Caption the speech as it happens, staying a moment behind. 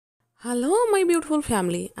Hello my beautiful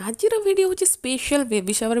family आज video हूँ special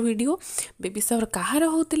baby shower video. Baby shower कहार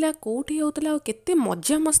होता कौटी होता केते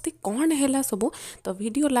मजा मस्ती कौन है सब तो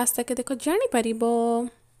वीडियो लास्ट तक देख जानी परिबो।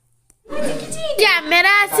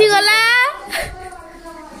 कैमेरा आसी गला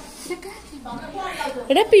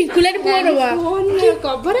एटा पिंकुलार पुअर बा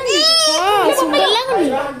कवर हां सुंदर लागनी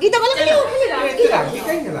गीत बोला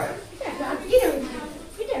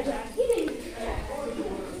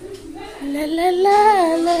ला ला ला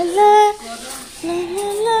ला ला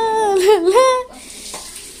ला ला ला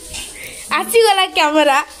आसी गला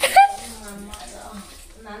कैमरा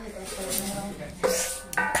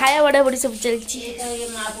खाया बड़ा बड़ी सब चलची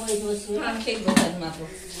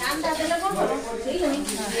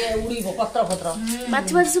माछ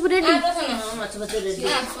माछ सब रेडी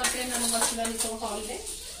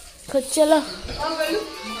चलो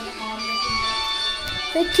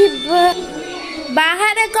देखी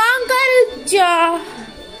बाहर कौन करुच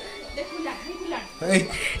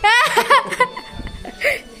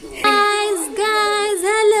गाइस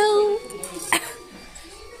हेलो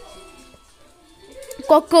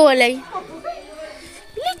कोको वालाई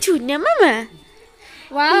ले चुन्या मामा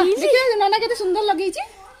वाह देखियो नना केते सुंदर लगै छी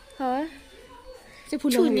हां से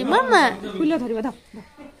फूल चुन्या मामा फूल धरिबा ध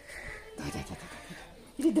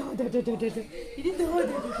इदि ध इदि ध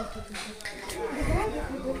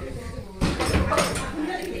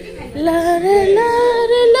ला रे ला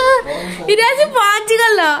रे ला इधर से पहुंच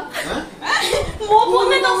गला मो फोन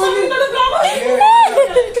में 10 मिनट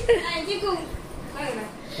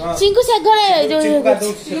चिंकू से घरे जो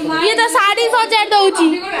ये तो साड़ी सजा दउची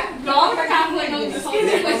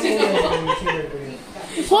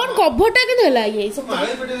फोन कभरटा के देला ये सब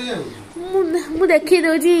मु देखि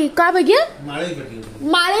दउची का भगिया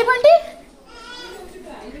माळे पट्टी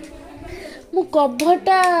मु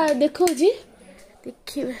कभरटा देखौ जी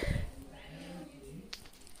देखिबे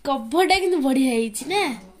कभरटा किंतु बढ़िया ହେଇଛି ना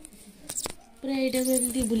पूरा एटा को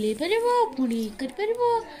एमती बुले परबो पुणी कर परबो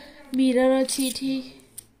मिरर अछि एठी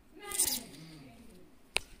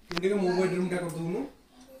इनके मो बेडरूम टा कर दूनु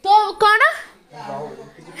तो कोन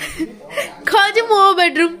खोज मो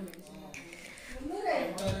बेडरूम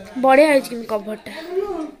बढ़िया है कि कभरटा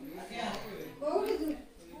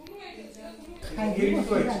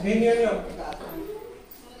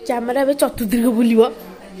कैमरा बे चतुर्दिग बुलिबो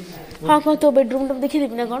हां हां तो बेडरूम टा देखि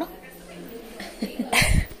देबी ना कोन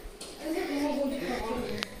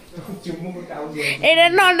एटा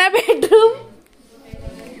नना बेडरूम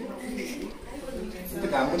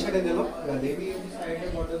काम छडे देलो देवी साइड में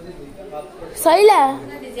मॉडल दे सहीला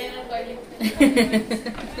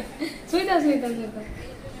सुइता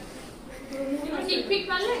ठीक ठीक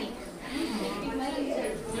मारले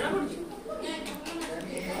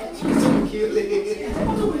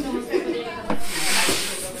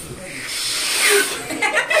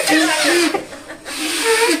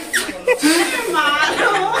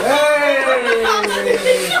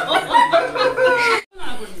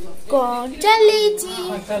कौन चली जी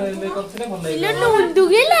लो नुंदु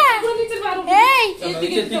गेला ए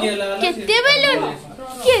केते बेलुन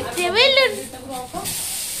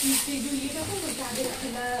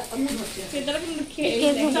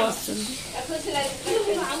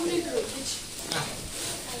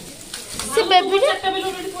से बेबी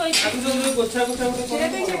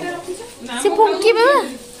से फुंकी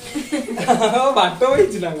बाबा बाटो होई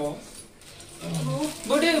छिला गो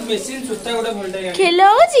गोटे मशीन सुता गोटे भलटा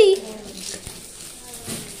खेलो जी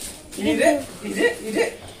इरे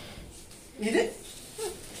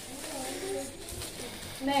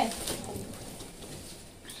ने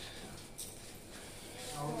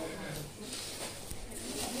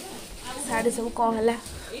साड़ी सब कौन हला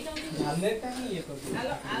धानेटा ही ये कर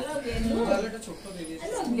आलो गेलु आलोटा छोटो दे दे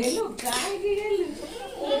गेलु काय की गेलु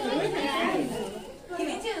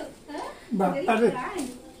बापा रे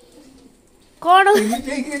कौन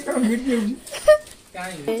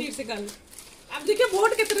ठीक से गल अब देखिए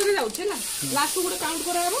वोट केतरे रे जाउ छै ना लास्ट को काउंट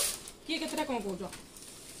कराबो के केतरा कोन कहजो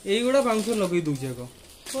एई गुडा बाउंस लगई दउ छै को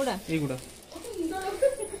थोड़ा एई गुडा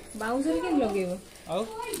बाउंस रे के लगेबो आउ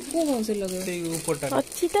को बाउंस लगेबो एई ऊपरटा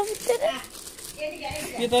अच्छी तो भीतर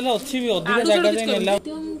ये ताले अच्छी भी अधिक जगह दे नेला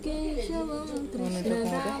तुम के शवम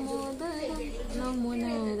नमो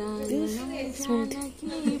नारायण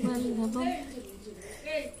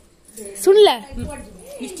सुनला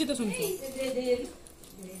निश्चित सुनছো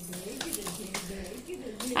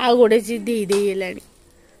आ गोटे चीज दे दे हेलानी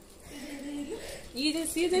ये जे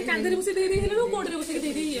सी जे कांदरे बसे दे दे हेलो कोड रे बसे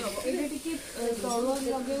दे दे ये हो एटा टिके तळो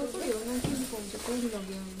लगेबो पड़ियो ना कि कोन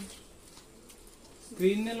लगेबो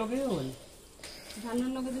स्क्रीन ने लगे हो झालर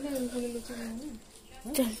लगे देले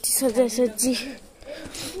चलती सजा सजी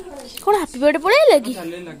कौन हैप्पी बर्थडे पड़े लगी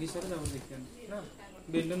चले लगी सर जाओ देखिए ना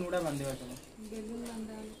बेलून उड़ा बांधेवा चलो बेलून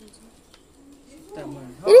बांधा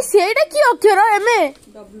अरे सेटा की अक्षर एमे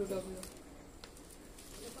डब्ल्यू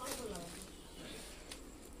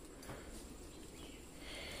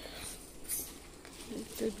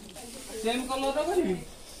सेम कलर रो करबी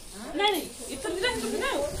नहीं इतना दिना है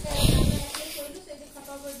ना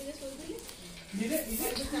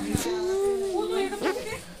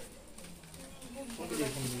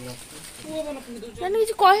नानी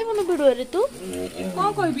किसी कहे मन वीडियो रे तू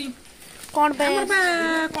कौन कहबी कौन पे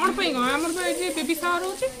कौन पे हमर पे जे बेबी शावर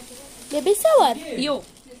होची बेबी शावर यो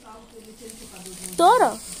तोर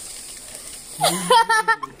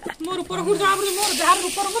मोर ऊपर हुर जाबरे मोर जार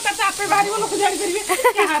ऊपर को ता आपे बाहरी लोग जानि करबे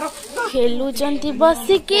कहारो खेलु जंती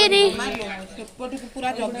बसी के रे सेपट को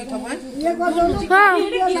पूरा जगी थमा हां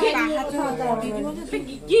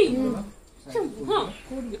की हां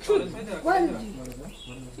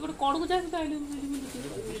कोड कोड को जाके ताइले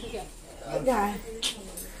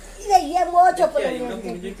ये मो चपल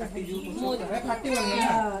मो फाटी बन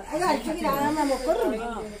अगर अच्छी राम में करू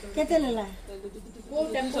केते लेला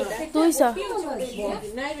तू ही सा नहीं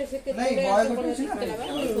बॉय गोटे अछि ना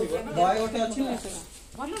बॉय गोटे अछि ना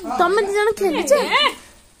तमे दी जण खेली छे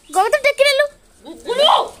गव तो टेकी लेलु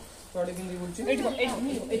पड़ी बिंदी बोलछि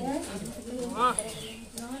हां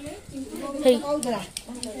हे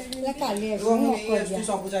ला काले वो हम ये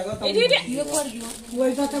सब जगह तो ये कर दियो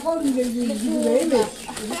वही तो कौन ले ले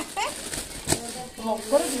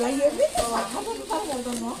कर दिया ये भी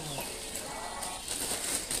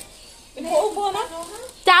ओ बोना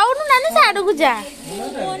जाउनु नानी साडू को जा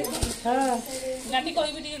हां गाटी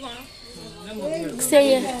कहबी ଟିକେ कोन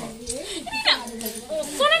सही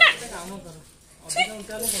सुन ना ठीक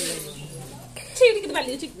ठीक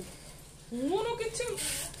बाली ठीक मोनो किछ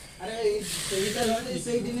अरे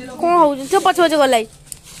सही दिन लो कोन हो छ पछ पछ गलाई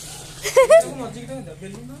मजी के तो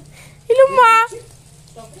बेलून ना इलु मा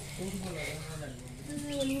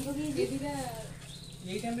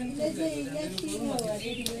यही टाइम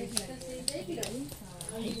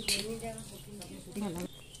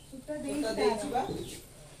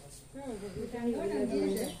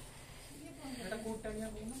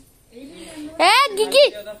ए गिगी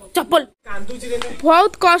चप्पल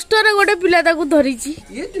बहुत कष्ट रे गोटे पिला ताकू धरी छी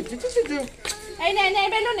ये ए नहीं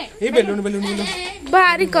बेलून ये बेलून बेलून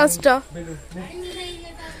भारी कष्ट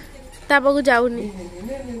ताबको जाउनी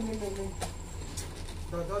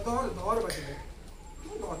दौर बाटे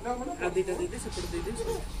आदिटा दे दे सेपट दे दे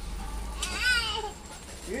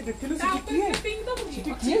ये देखिलु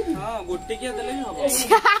सिटी किए हां गोटे किया देले ही हबो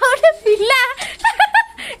गोटे पिला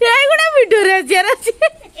एई गुडा वीडियो रे जरा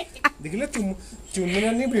देखिले तुम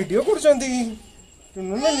चुननानी वीडियो करछंती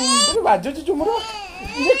चुननानी बाजो चुमरो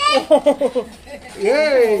ए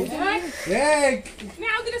मैं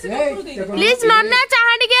आउ दिले से करू दे प्लीज नन्ना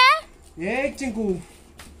चाहा टिके चिंकू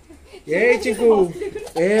चिक्कू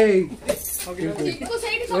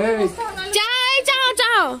साइड सब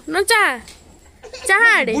चाहा न चाहा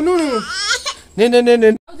आड़े ने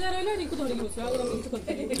आउ जा रहले निकु धरि बस आउ हम कुछ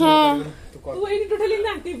करते हाँ तू एनी टोटली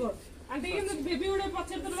ना आंटी के बेबी उडे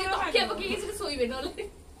पछर तो लगा के बकी किसी सोइबे नले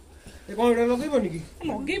ए कोन एटा लगैबनी की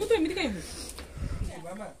लगेबो तो एमिति काई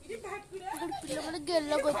पिला माने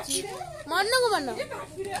गेल्ला कोची मन को मन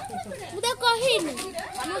मुदा कहिनी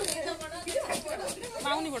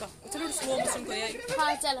माउनी बड़ चलो स्लो मोशन करिया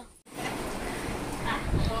हां चलो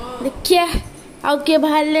देखिए आउ के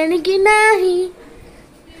बाहर लेनी की नहीं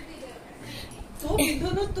तो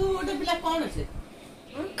बिंदु तू ओटे पिला कौन আছে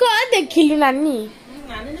का देखिलु नानी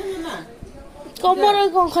नानी ना ना कमर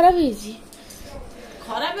को खराब ହେଇଛି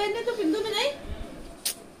खराब है तो बिंदु में नहीं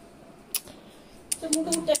तो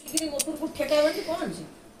मुंडो को टेकरी मोटर को ठेकावा से कौन আছে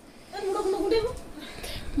तर मुंडो को गुडेबो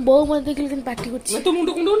बहु मन देखिल दिन पार्टी करछि मैं तो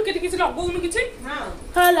मुंडो कुंडोन के किसी लगौनु किछि हां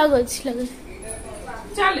हां लगछ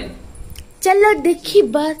चले चलो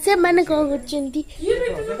देखिबा से माने को करछंती ये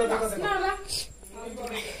बेटे तो बासना वाला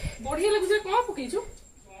बढ़िया लागु जे कोन पकेइछु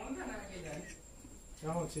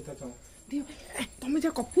हां सीता चल दियो तुम जा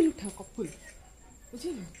कपुल उठा कपुल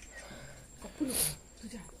बुझिलो कपुल उठा तू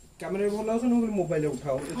जा कैमरा में भलो सुन मोबाइल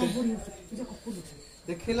उठाओ तू जा कपुल उठा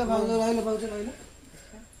देखिला भाउज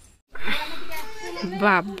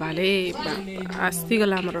बाबा रे बाबा आस्ती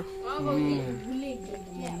गला हमर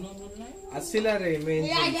आसिला रे मेन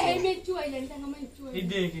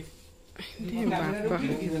बाबा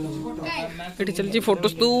एटी चल जी फोटो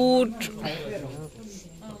शूट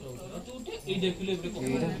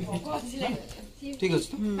ठीक अछि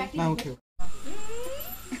ना उठियो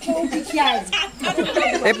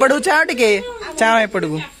ए पडू चाओ टिके चाओ ए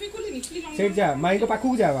पडू सेठ जा माई को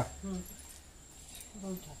पाखु जावा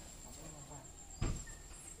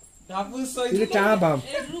ये चा बाम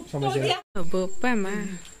समझ बोपा मा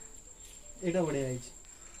एटा बढ़िया है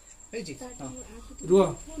जी रुआ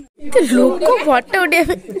लोक फोटो उठे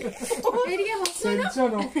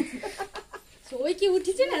सेंसर सोई की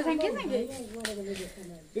उठी छे ना संगे संगे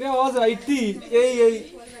रे आवाज आईती ए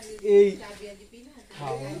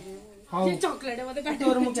हां हां ये चॉकलेट मते काट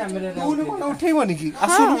तोर मु कैमरा रे कोन उठेइबनी की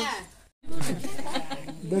आसु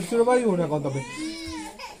 150 रुपया होना कोन तबे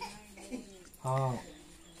हां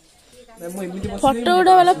मैं एमिति फोटो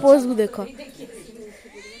उठा वाला पोज भी देखो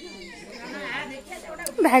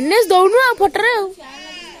भैनेस दौनु आ फोटो रे रो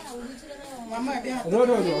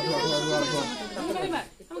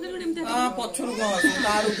आ पछरु को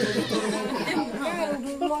तार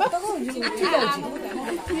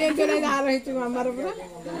ये केरे गा रही तू हमर पूरा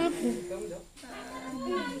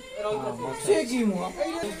से की मु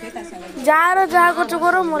जार जा कुछ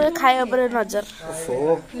करो मोरे खाए पर नजर सो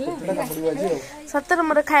कितना कपड़ी बाजी सत्तर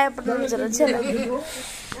मोरे खाए पर नजर छे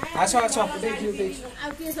आछो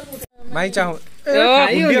माई चाहो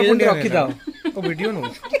वीडियो पुंडी रखी दाओ ओ वीडियो नो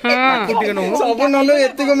हां कुटी नो सब नलो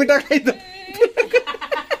एते को मिठा खाई दो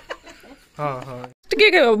हां हां टिके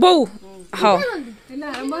के बौ हां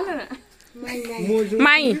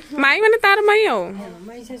माई माई माने तार माई हो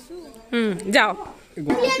जाओ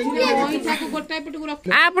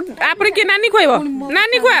आप के नानी खुआइब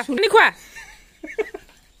नानी खुआ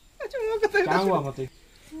चाहुआ मते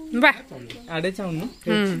बा आडे चाहुनु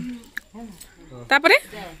तापरे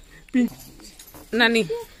नानी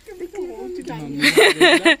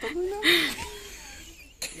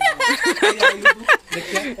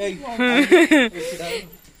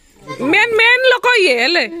मेन लोक ये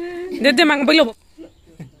हेले जेजे मांग बोलो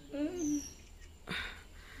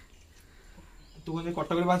तू ने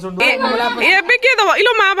कटक रे भाषण एबे के दबो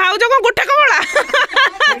इलो मा भाउज को गोठा कमला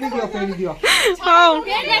पेनी दियो हां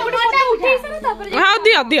हां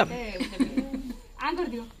दियो आंगर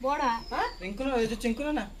दियो बड़ा चिंकुना ए जो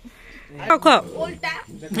चिंकुना ना खो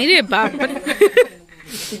रे बाप रे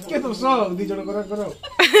के तो सो दी जण करो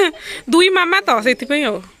दुई मामा तो सेति पई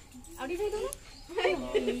हो आडी खाइ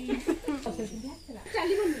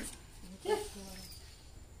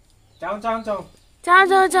दो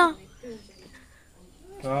चाओ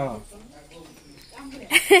हां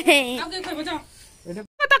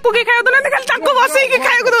ताकू के खायो तो ना खाली ताकू बसी के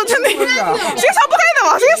खायो को दोछन से सब खाइ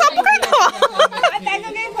दबो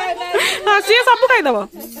हां से सब खाइ दबो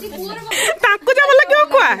ताकू जा बोला क्यों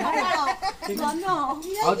कुआ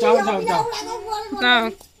आओ चाओ ना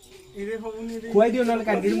खुआई दियो नाले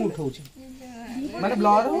कांडी मु उठाउ छी माने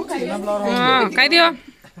ब्लर हो छी ना ब्लर हो हां खाइ दियो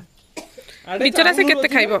बिचरा से केते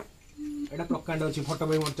खाइबो एटा प्रकांड अछि फोटो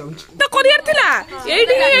भाई मत चाउ तो कोरियर थिला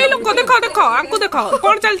एडी ए लोक देखो हमको देखो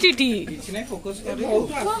कोन चलची ठी किछ नै फोकस कर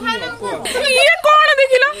ये कौन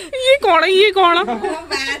देखिलो ये कौन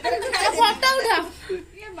फोटो उठा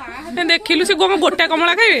देखिलु से गोम गोटा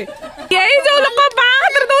कमला खाइबे यही जो लोक बा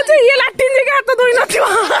हाथ दउछे ये लाठी जे हाथ दोई नथिबो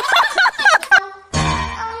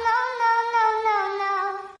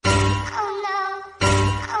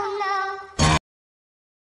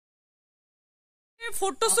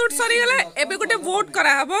फोटो शूट सरी गले एबे गोटे वोट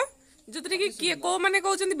करा हबो जतरे कि किए को माने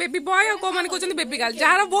कहउछन्ती बेबी बॉय और को माने कहउछन्ती बेबी गर्ल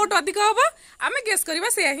जहार वोट अधिक हबो आमे गेस करबा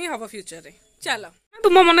से ही हबो फ्यूचर रे चलो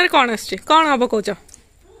तुम मन रे कोन आछे कोन हबो कहउछ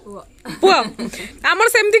पुआ हमर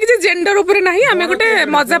सेमती कि जेंडर ऊपर नाही आमे गोटे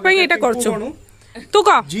मजा पई एटा करछु तू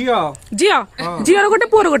का जियो रो गोटे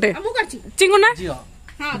पुअर गोटे चिंगुना जियो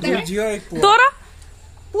एक पुआ तोरा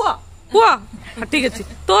पुआ ठीक अछि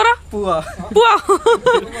तोरा पुआ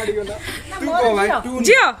तू को भाई तू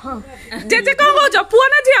जियो जे को कहउछ पुआ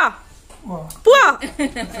ना जियो पुआ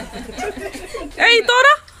एई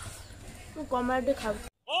तोरा तू कमेंट खा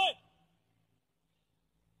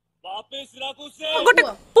गोटे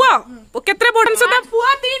पुआ केतरे बोडन सदा पुआ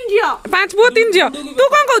 3 जियो 5 पुआ 3 जियो तू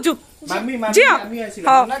कोन कहउछु मामी जियो आसी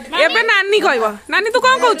हां एबे नानी कहइबो नानी तू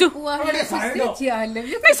कोन कहउछु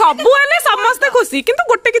नहीं सब हेले समस्त खुशी किंतु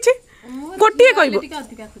गोटे किछि गोटिए कहइबो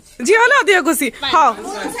जियो हेले अधिक खुशी हां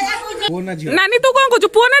पुआ ना जियो नानी तू कोन कहउछु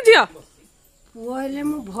पुआ ना जियो पुआ हेले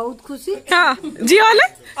मु बहुत खुशी हां जियो हेले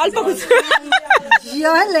अल्प खुशी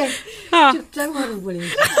जियो हेले हां चुपचाप घर पड़े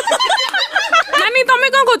नानी तमे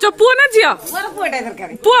कोन कहउछु पुआ ना जियो मोर पुआटा दरकार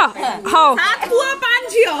पुआ हां 7 पुआ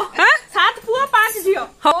 5 झियो हां 7 पुआ 5 झियो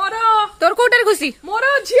मोर तोर कोटर खुशी मोर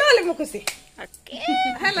झियो हेले मु खुशी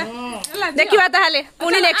हला देखिबा ताहाले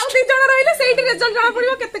पुनी नेक्स्ट ती जण रहिले सेठी रिजल्ट जणा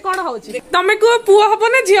पड़िबो केते कोन होउची तमे को पुआ हबो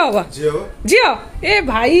ना जियो हबो जियो ए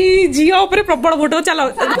भाई जियो ऊपर प्रबल भोट चलो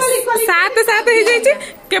 7 हे जाईची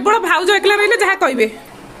केवल भाउज एकला रहिले जहा कहबे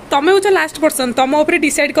तमे होछ लास्ट पर्सन तम ऊपर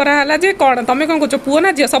डिसाइड करा हला जे कोन तमे कोन कहछ पुआ ना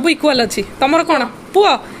जियो सब इक्वल अछि तमर कोन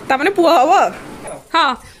पुआ ता माने पुआ हबो हां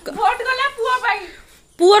ଭୋଟ ଗଲା ପୁଅ ପାଇଁ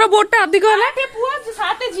पुअर वोट अधिक है पुଅ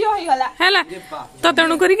 7 ଝିଅ ହେଇଗଲା है तो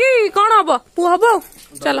तेणु करिकी कौन हम पु हम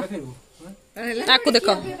चलो ताकू देख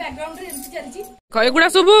एगुड़ा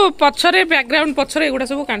सब पछरे बैकग्राउंड पछरे एगुड़ा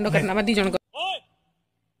सब कांड करना दी जन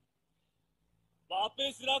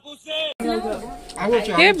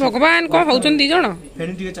हे भगवान कौन होउछन दी जन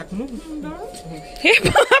हे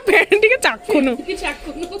पेन टिके चाखुनु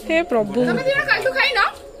हे प्रभु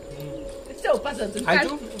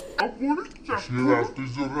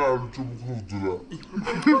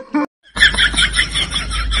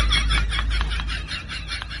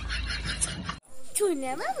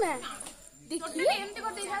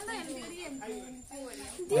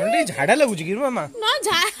झाड़ा लगुच कि मामा ना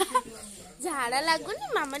झाड़ा लागुनी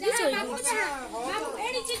मामा टी सोई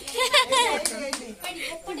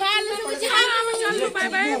बाय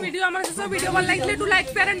बाय वीडियो हमर से वीडियो भल like to like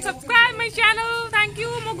share and subscribe my channel thank you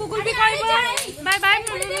मो गूगल भी कहबो बाय बाय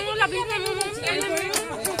लव यू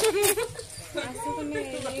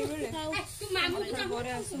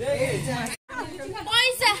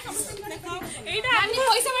पैसा एटा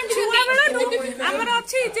पैसा मांडी छुआ बेला हमर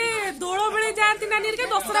अछि जे दोळो बेले जाती नानी के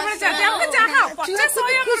दसरा बेले जाती हमके चाहा 50 100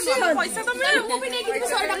 हमर पैसा तो मिले मु भी नहीं कि 100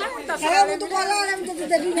 टका ମୁଁ ତ ଭଲ ଆମେ ତ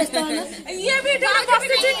ଦେବି ବ୍ୟସ୍ତ ହେଲା ये भी बसी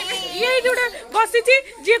छी ये जोडे बसी छी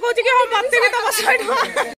जे कहछि कि हम मते भी तो बसाइ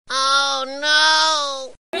ओ नो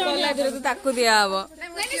बोला जरे तो ताकू दिया हबो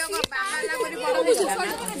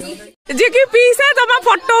जे कि पीसा तमा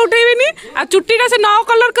फोटो उठेबिनी आ चुट्टीटा से 9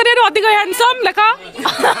 कलर करे अधिक हैंडसम लेखा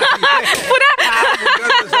पूरा